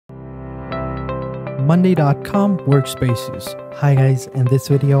Monday.com Workspaces. Hi guys, in this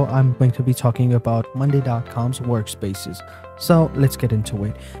video I'm going to be talking about Monday.com's Workspaces. So let's get into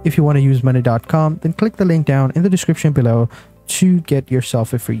it. If you want to use Monday.com, then click the link down in the description below to get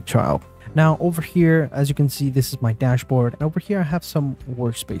yourself a free trial. Now over here, as you can see, this is my dashboard, and over here I have some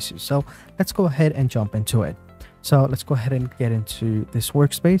workspaces. So let's go ahead and jump into it. So let's go ahead and get into this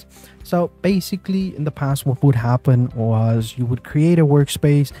workspace. So basically in the past, what would happen was you would create a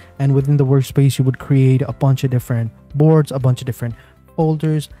workspace, and within the workspace you would create a bunch of different boards, a bunch of different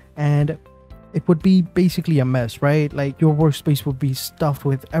folders, and it would be basically a mess, right? Like your workspace would be stuffed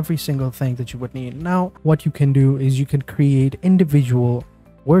with every single thing that you would need. Now what you can do is you can create individual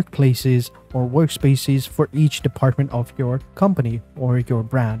workplaces or workspaces for each department of your company or your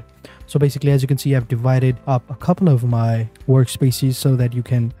brand. So basically, as you can see, I've divided up a couple of my workspaces so that you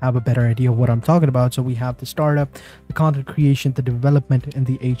can have a better idea of what I'm talking about. So we have the startup, the content creation, the development, and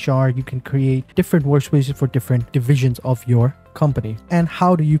the HR. You can create different workspaces for different divisions of your company. And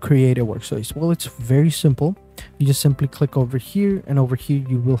how do you create a workspace? Well, it's very simple. You just simply click over here, and over here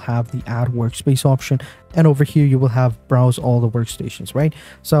you will have the add workspace option, and over here you will have browse all the workstations, right?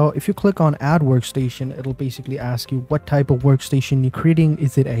 So if you click on add workstation, it'll basically ask you what type of workstation you're creating.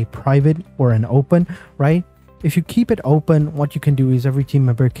 Is it a private or an open, right? If you keep it open, what you can do is every team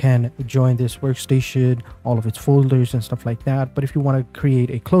member can join this workstation, all of its folders and stuff like that. But if you want to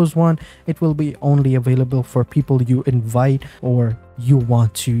create a closed one, it will be only available for people you invite or you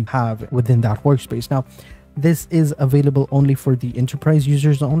want to have within that workspace. Now, this is available only for the enterprise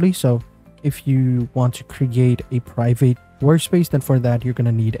users only. So if you want to create a private workspace, then for that you're going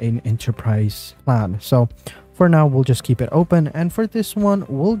to need an enterprise plan. So for now, we'll just keep it open. And for this one,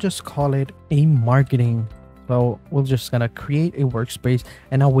 we'll just call it a marketing. So we're just gonna create a workspace,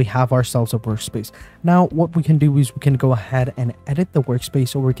 and now we have ourselves a workspace. Now what we can do is we can go ahead and edit the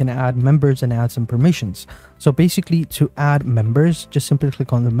workspace, or we can add members and add some permissions. So basically, to add members, just simply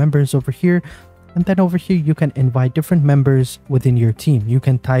click on the members over here. And then over here, you can invite different members within your team. You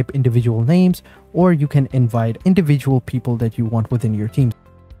can type individual names, or you can invite individual people that you want within your team.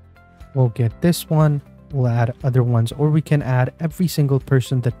 We'll get this one, we'll add other ones, or we can add every single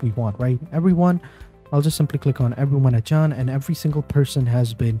person that we want, right? Everyone. I'll just simply click on everyone at John, and every single person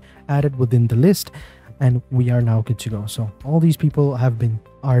has been added within the list, and we are now good to go. So all these people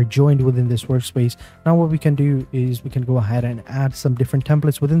are joined within this workspace. Now what we can do is we can go ahead and add some different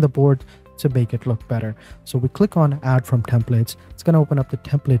templates within the board to make it look better. So we click on add from templates. It's going to open up the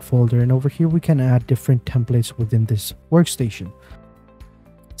template folder, and over here we can add different templates within this workstation.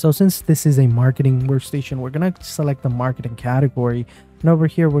 So since this is a marketing workstation, we're going to select the marketing category, and over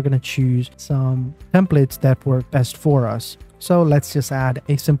here we're going to choose some templates that work best for us. So let's just add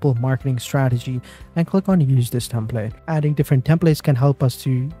a simple marketing strategy and click on use this template. Adding different templates can help us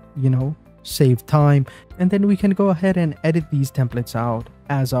to, save time, and then we can go ahead and edit these templates out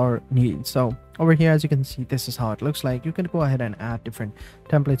as our needs. So over here, as you can see, this is how it looks like. You can go ahead and add different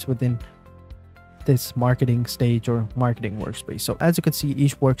templates within this marketing stage or marketing workspace. So as you can see,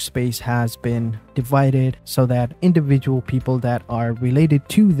 each workspace has been divided so that individual people that are related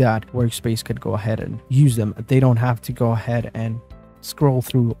to that workspace can go ahead and use them. They don't have to go ahead and scroll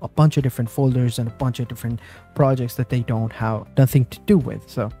through a bunch of different folders and a bunch of different projects that they don't have nothing to do with.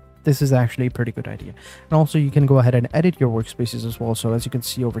 So this is actually a pretty good idea. And also you can go ahead and edit your workspaces as well. So as you can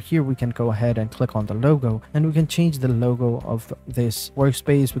see over here, we can go ahead and click on the logo, and we can change the logo of this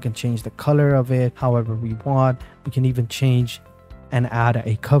workspace. We can change the color of it however we want. We can even change and add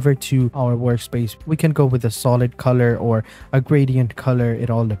a cover to our workspace. We can go with a solid color or a gradient color.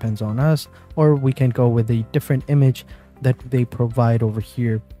 It all depends on us. Or we can go with a different image that they provide over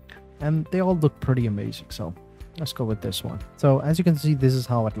here, and they all look pretty amazing. So let's go with this one. So as you can see, this is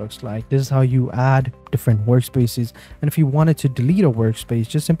how it looks like. This is how you add different workspaces. And if you wanted to delete a workspace,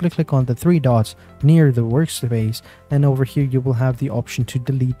 just simply click on the three dots near the workspace, and over here you will have the option to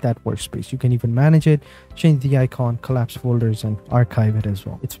delete that workspace. You can even manage it, change the icon, collapse folders, and archive it as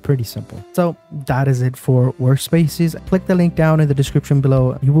well. It's pretty simple. So that is it for workspaces. Click the link down in the description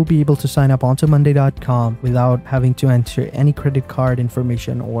below. You will be able to sign up onto Monday.com without having to enter any credit card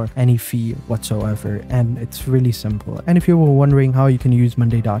information or any fee whatsoever, and it's really simple. And if you were wondering how you can use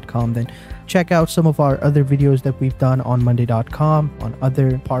Monday.com, then check out some of our other videos that we've done on Monday.com on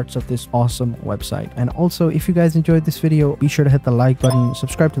other parts of this awesome website. And also, if you guys enjoyed this video, be sure to hit the like button,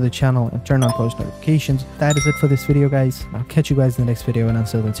 subscribe to the channel, and turn on post notifications. That is it for this video, guys. I'll catch you guys in the next video, and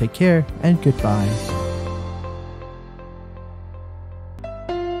until then, take care and goodbye.